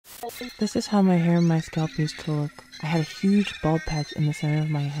This is how my hair and my scalp used to look. I had a huge bald patch in the center of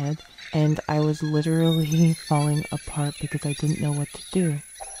my head, and I was literally falling apart because I didn't know what to do.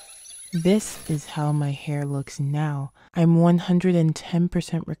 This is how my hair looks now. I'm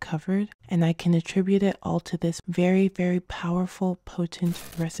 110% recovered, and I can attribute it all to this very, very powerful, potent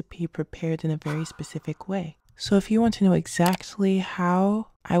recipe prepared in a very specific way. So if you want to know exactly how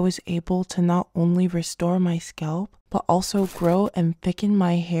I was able to not only restore my scalp, but also grow and thicken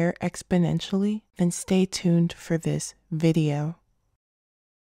my hair exponentially, then stay tuned for this video.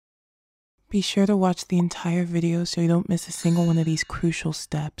 Be sure to watch the entire video so you don't miss a single one of these crucial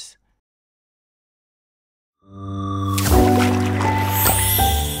steps.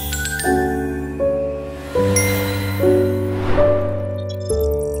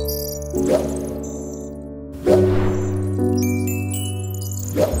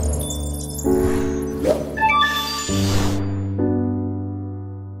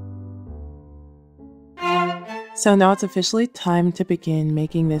 So now it's officially time to begin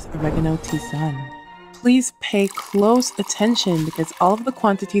making this oregano tisane. Please pay close attention because all of the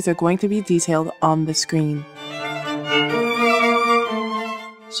quantities are going to be detailed on the screen.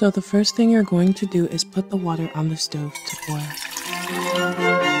 So the first thing you're going to do is put the water on the stove to boil.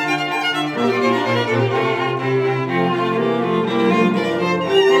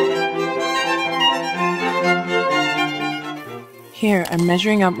 Here, I'm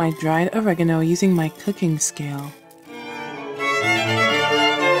measuring out my dried oregano using my cooking scale.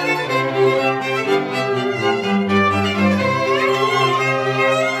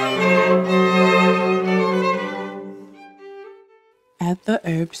 Add the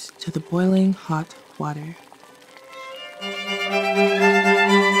herbs to the boiling hot water.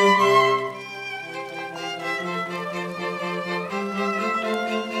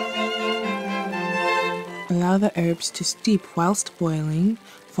 Allow the herbs to steep whilst boiling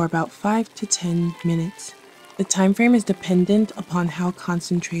for about 5 to 10 minutes. The time frame is dependent upon how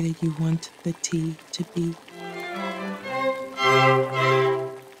concentrated you want the tea to be.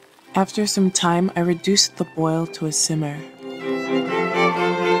 After some time, I reduced the boil to a simmer.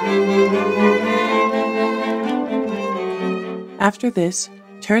 After this,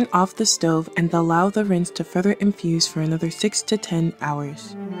 turn off the stove and allow the rinse to further infuse for another 6 to 10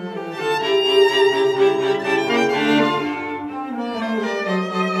 hours.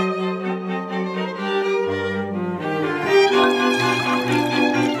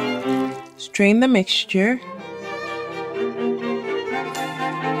 Strain the mixture.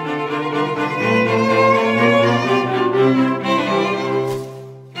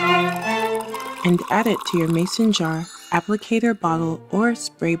 And add it to your mason jar, applicator bottle, or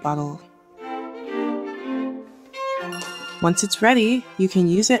spray bottle. Once it's ready, you can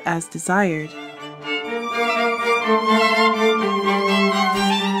use it as desired.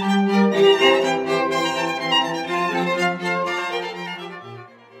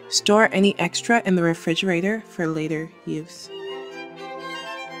 Store any extra in the refrigerator for later use.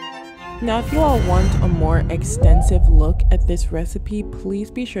 Now, if you all want a more extensive look at this recipe, please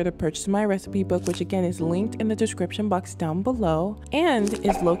be sure to purchase my recipe book, which again is linked in the description box down below and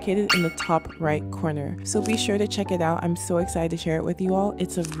is located in the top right corner. So be sure to check it out. I'm so excited to share it with you all.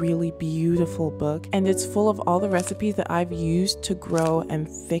 It's a really beautiful book and it's full of all the recipes that I've used to grow and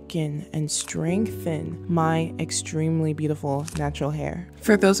thicken and strengthen my extremely beautiful natural hair.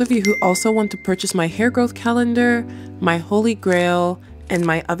 For those of you who also want to purchase my hair growth calendar, my holy grail, and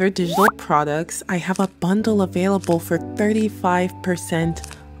my other digital products, I have a bundle available for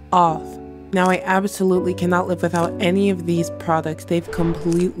 35% off. Now, I absolutely cannot live without any of these products. They've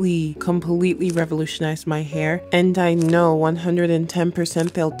completely revolutionized my hair, and I know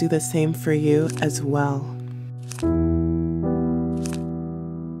 110% they'll do the same for you as well.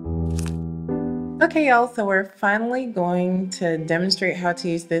 Okay, y'all, so we're finally going to demonstrate how to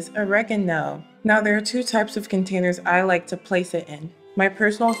use this oregano. Now, there are two types of containers I like to place it in. My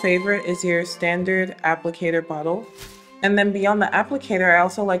personal favorite is your standard applicator bottle. And then beyond the applicator, I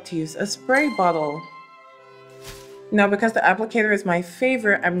also like to use a spray bottle. Now, because the applicator is my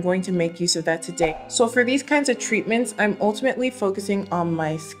favorite, I'm going to make use of that today. So for these kinds of treatments, I'm ultimately focusing on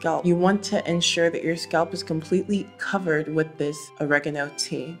my scalp. You want to ensure that your scalp is completely covered with this oregano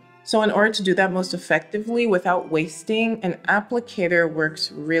tea. So in order to do that most effectively without wasting, an applicator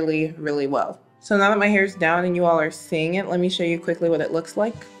works really well. So now that my hair is down and you all are seeing it, let me show you quickly what it looks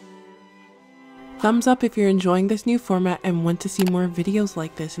like. Thumbs up if you're enjoying this new format and want to see more videos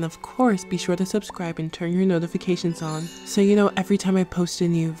like this, and of course be sure to subscribe and turn your notifications on so you know every time I post a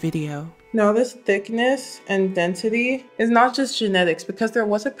new video. Now this thickness and density is not just genetics, because there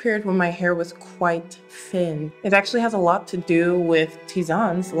was a period when my hair was quite thin. It actually has a lot to do with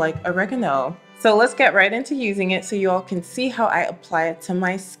tisanes like oregano. So let's get right into using it so you all can see how I apply it to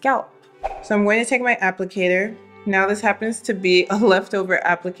my scalp. So I'm going to take my applicator. Now this happens to be a leftover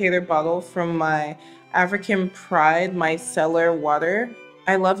applicator bottle from my African Pride micellar water.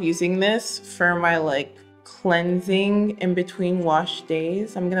 I love using this for my cleansing in between wash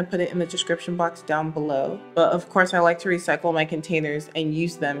days. I'm gonna put it in the description box down below. But of course I like to recycle my containers and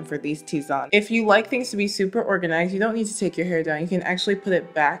use them for these tisanes. If you like things to be super organized, you don't need to take your hair down. You can actually put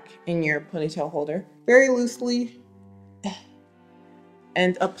it back in your ponytail holder very loosely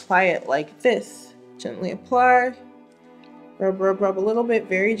and apply it like this. Gently apply, rub, rub, rub a little bit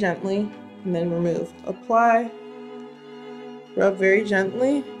very gently, and then remove. Apply, rub very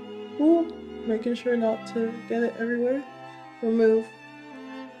gently. Ooh. Making sure not to get it everywhere. Remove.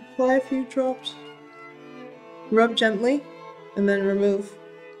 Apply a few drops. Rub gently and then remove.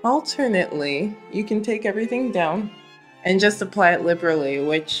 Alternately, you can take everything down and just apply it liberally,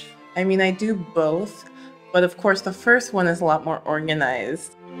 which, I mean, I do both, but of course the first one is a lot more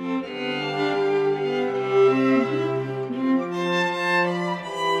organized.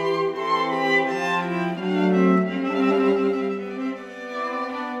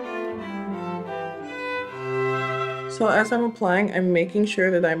 So as I'm applying, I'm making sure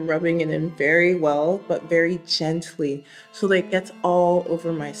that I'm rubbing it in very well, but very gently, so that it gets all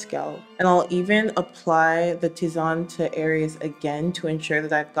over my scalp. And I'll even apply the tisane to areas again to ensure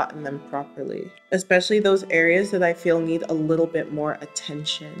that I've gotten them properly, especially those areas that I feel need a little bit more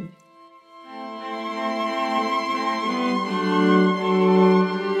attention.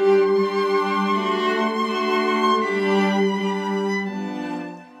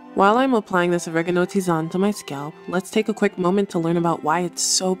 While I'm applying this oregano tisane to my scalp, let's take a quick moment to learn about why it's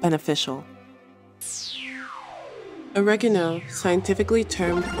so beneficial. Oregano, scientifically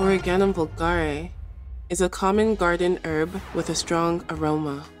termed Oregano vulgare, is a common garden herb with a strong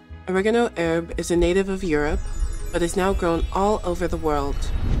aroma. Oregano herb is a native of Europe, but is now grown all over the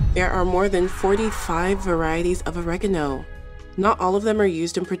world. There are more than 45 varieties of oregano. Not all of them are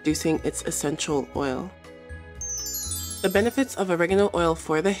used in producing its essential oil. The benefits of oregano oil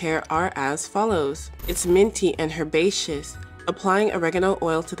for the hair are as follows. It's minty and herbaceous. Applying oregano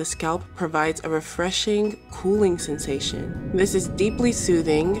oil to the scalp provides a refreshing, cooling sensation. This is deeply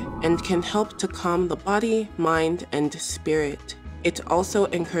soothing and can help to calm the body, mind, and spirit. It also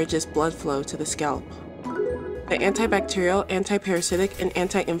encourages blood flow to the scalp. The antibacterial, antiparasitic, and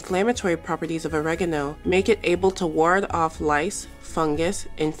anti-inflammatory properties of oregano make it able to ward off lice, fungus,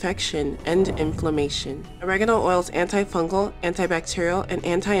 infection, and inflammation. Oregano oil's antifungal, antibacterial, and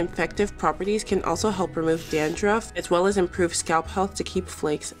anti-infective properties can also help remove dandruff, as well as improve scalp health to keep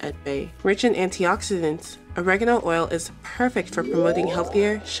flakes at bay. Rich in antioxidants, oregano oil is perfect for promoting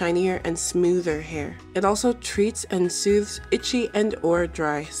healthier, shinier, and smoother hair. It also treats and soothes itchy and/or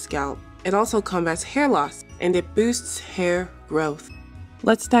dry scalp. It also combats hair loss, and it boosts hair growth.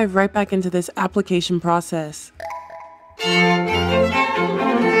 Let's dive right back into this application process.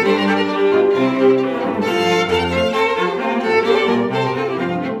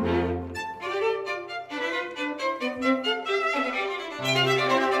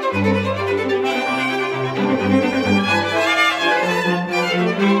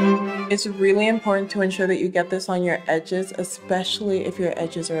 It's really important to ensure that you get this on your edges, especially if your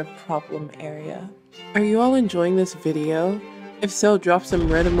edges are a problem area. Are you all enjoying this video? If so, drop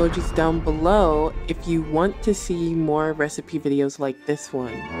some red emojis down below if you want to see more recipe videos like this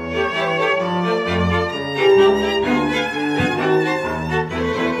one.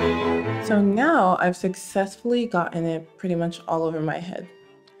 So now I've successfully gotten it pretty much all over my head.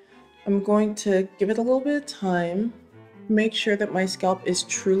 I'm going to give it a little bit of time, make sure that my scalp is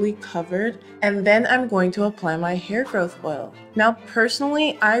truly covered, and then I'm going to apply my hair growth oil. Now,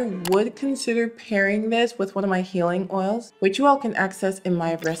 personally, I would consider pairing this with one of my healing oils, which you all can access in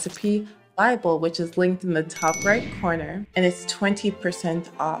my recipe Bible, which is linked in the top right corner, and it's 20%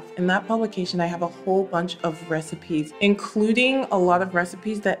 off. In that publication, I have a whole bunch of recipes, including a lot of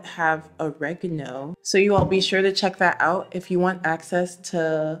recipes that have oregano. So you all be sure to check that out if you want access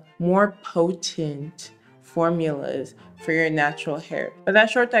to more potent formulas for your natural hair. But that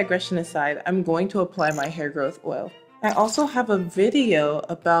short digression aside, I'm going to apply my hair growth oil. I also have a video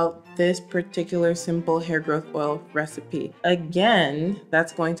about this particular simple hair growth oil recipe. Again,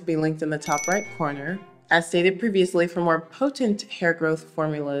 that's going to be linked in the top right corner. As stated previously, for more potent hair growth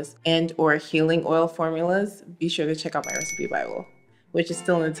formulas and/or healing oil formulas, be sure to check out my recipe Bible, which is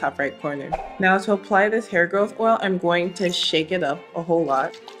still in the top right corner. Now, to apply this hair growth oil, I'm going to shake it up a whole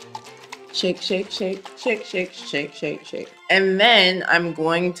lot. Shake, shake, shake, shake, shake, shake, shake, shake. And then I'm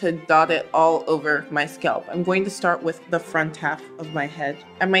going to dot it all over my scalp. I'm going to start with the front half of my head.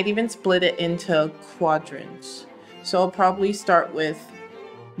 I might even split it into quadrants. So I'll probably start with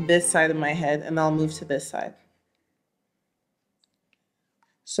this side of my head and I'll move to this side.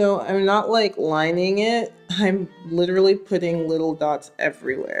 So I'm not like lining it. I'm literally putting little dots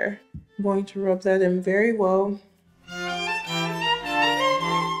everywhere. I'm going to rub that in very well.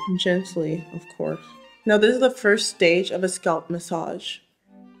 Gently, of course. Now this is the first stage of a scalp massage.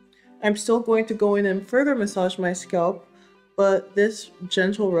 I'm still going to go in and further massage my scalp, but this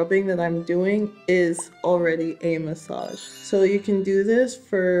gentle rubbing that I'm doing is already a massage. So you can do this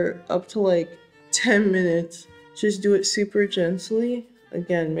for up to like 10 minutes. Just do it super gently.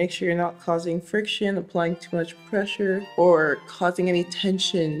 Again, make sure you're not causing friction, applying too much pressure, or causing any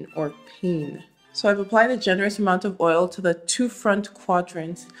tension or pain. So I've applied a generous amount of oil to the 2 front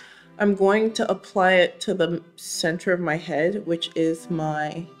quadrants. I'm going to apply it to the center of my head, which is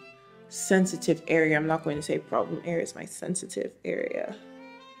my sensitive area. I'm not going to say problem area, it's my sensitive area.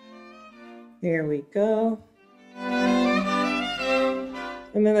 There we go. And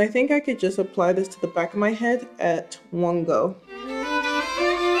then I think I could just apply this to the back of my head at one go.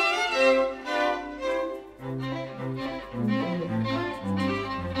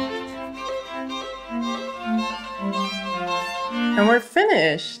 And we're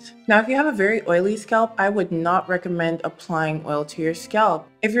finished. Now, if you have a very oily scalp, I would not recommend applying oil to your scalp.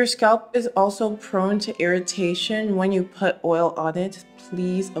 If your scalp is also prone to irritation when you put oil on it,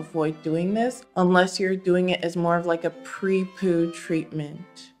 please avoid doing this unless you're doing it as more of like a pre-poo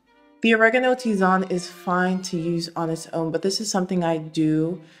treatment. The oregano tisane is fine to use on its own, but this is something I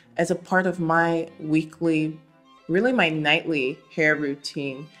do as a part of my weekly, really my nightly hair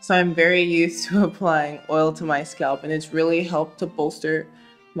routine. So I'm very used to applying oil to my scalp, and it's really helped to bolster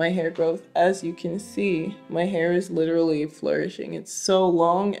my hair growth. As you can see, my hair is literally flourishing. It's so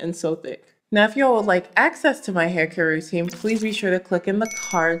long and so thick. Now, if you all would like access to my hair care routine, please be sure to click in the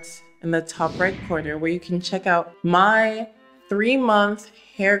cards in the top right corner where you can check out my 3-month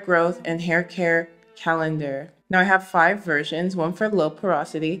hair growth and hair care calendar. Now, I have 5 versions, one for low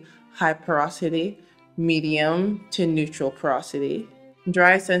porosity, high porosity, medium to neutral porosity,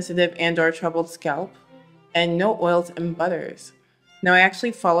 dry, sensitive, and/or troubled scalp, and no oils and butters. Now, I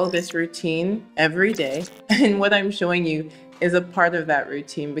actually follow this routine every day, and what I'm showing you is a part of that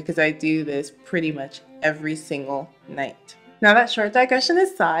routine because I do this pretty much every single night. Now, that short digression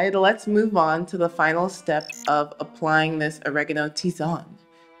aside, let's move on to the final step of applying this oregano tisane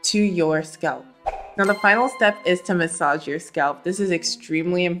to your scalp. Now, the final step is to massage your scalp. This is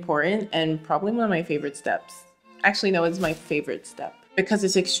extremely important and probably one of my favorite steps. Actually, no, it's my favorite step because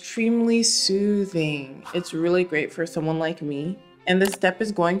it's extremely soothing. It's really great for someone like me. And this step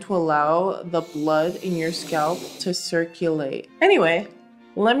is going to allow the blood in your scalp to circulate. Anyway,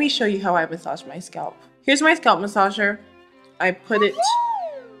 let me show you how I massage my scalp. Here's my scalp massager. I put it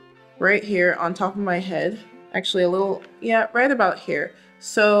right here on top of my head. Actually, a little, yeah, right about here.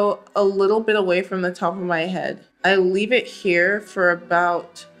 So a little bit away from the top of my head. I leave it here for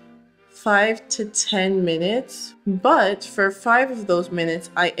about 5 to 10 minutes, but for 5 of those minutes,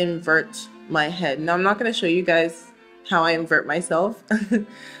 I invert my head. Now, I'm not going to show you guys how I invert myself.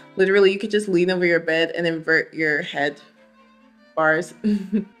 Literally, you could just lean over your bed and invert your head bars.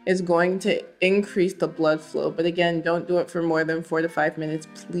 It's going to increase the blood flow, but again, don't do it for more than 4 to 5 minutes,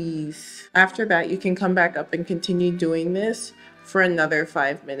 please. After that, you can come back up and continue doing this for another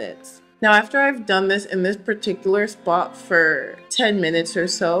 5 minutes. Now, after I've done this in this particular spot for 10 minutes or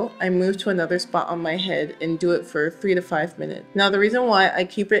so, I move to another spot on my head and do it for 3 to 5 minutes. Now, the reason why I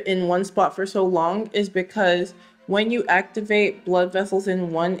keep it in one spot for so long is because when you activate blood vessels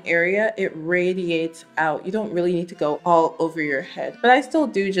in one area, it radiates out. You don't really need to go all over your head, but I still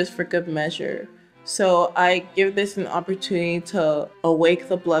do just for good measure. So I give this an opportunity to awake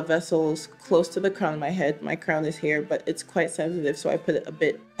the blood vessels close to the crown of my head. My crown is here, but it's quite sensitive, so I put it a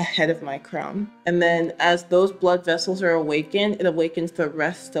bit ahead of my crown. And then as those blood vessels are awakened, it awakens the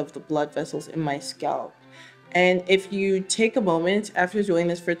rest of the blood vessels in my scalp. And if you take a moment after doing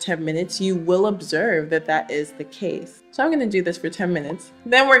this for 10 minutes, you will observe that that is the case. So I'm going to do this for 10 minutes.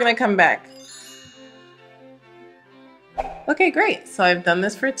 Then we're going to come back. Okay, great. So I've done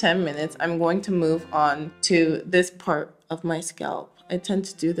this for 10 minutes. I'm going to move on to this part of my scalp. I tend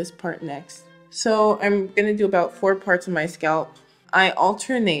to do this part next. So I'm going to do about 4 parts of my scalp. I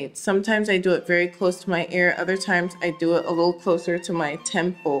alternate. Sometimes I do it very close to my ear. Other times I do it a little closer to my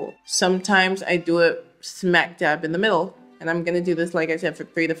temple. Sometimes I do it smack dab in the middle. And I'm going to do this, like I said, for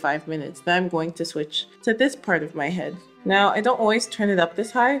 3 to 5 minutes. Then I'm going to switch to this part of my head. Now, I don't always turn it up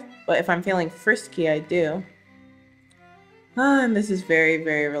this high, but if I'm feeling frisky, I do. And this is very,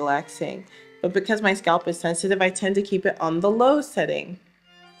 very relaxing. But because my scalp is sensitive, I tend to keep it on the low setting.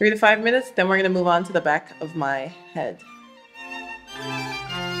 3 to 5 minutes, then we're going to move on to the back of my head.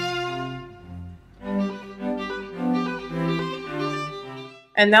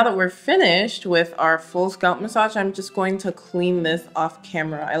 And now that we're finished with our full scalp massage, I'm just going to clean this off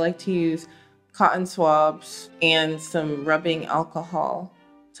camera. I like to use cotton swabs and some rubbing alcohol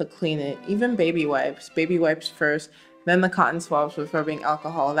to clean it. Even baby wipes first, then the cotton swabs with rubbing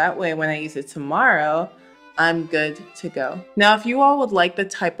alcohol. That way when I use it tomorrow, I'm good to go. Now, if you all would like the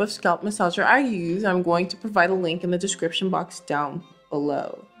type of scalp massager I use, I'm going to provide a link in the description box down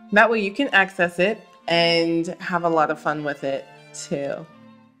below. That way you can access it and have a lot of fun with it too.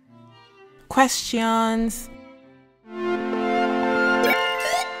 Questions?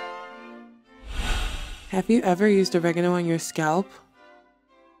 Have you ever used oregano on your scalp?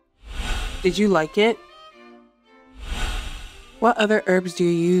 Did you like it? What other herbs do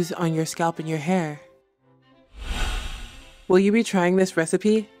you use on your scalp and your hair? Will you be trying this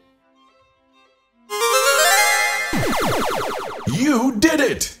recipe? You did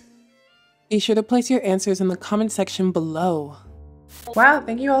it! Be sure to place your answers in the comment section below. Wow,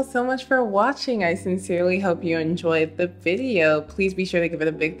 thank you all so much for watching. I sincerely hope you enjoyed the video. Please be sure to give it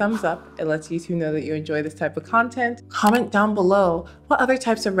a big thumbs up. It lets YouTube know that you enjoy this type of content. Comment down below, what other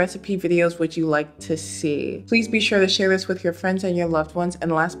types of recipe videos would you like to see? Please be sure to share this with your friends and your loved ones.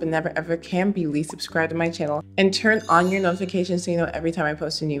 And last but never ever can be least, subscribe to my channel and turn on your notifications so you know every time I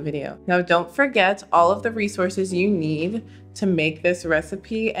post a new video. Now, don't forget, all of the resources you need to make this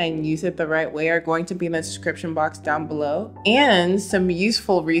recipe and use it the right way are going to be in the description box down below. And some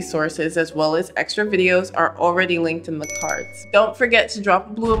useful resources as well as extra videos are already linked in the cards. Don't forget to drop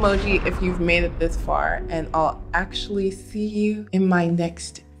a blue emoji if you've made it this far, and I'll actually see you in my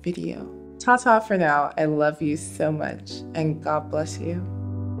next video. Ta-ta for now. I love you so much and God bless you.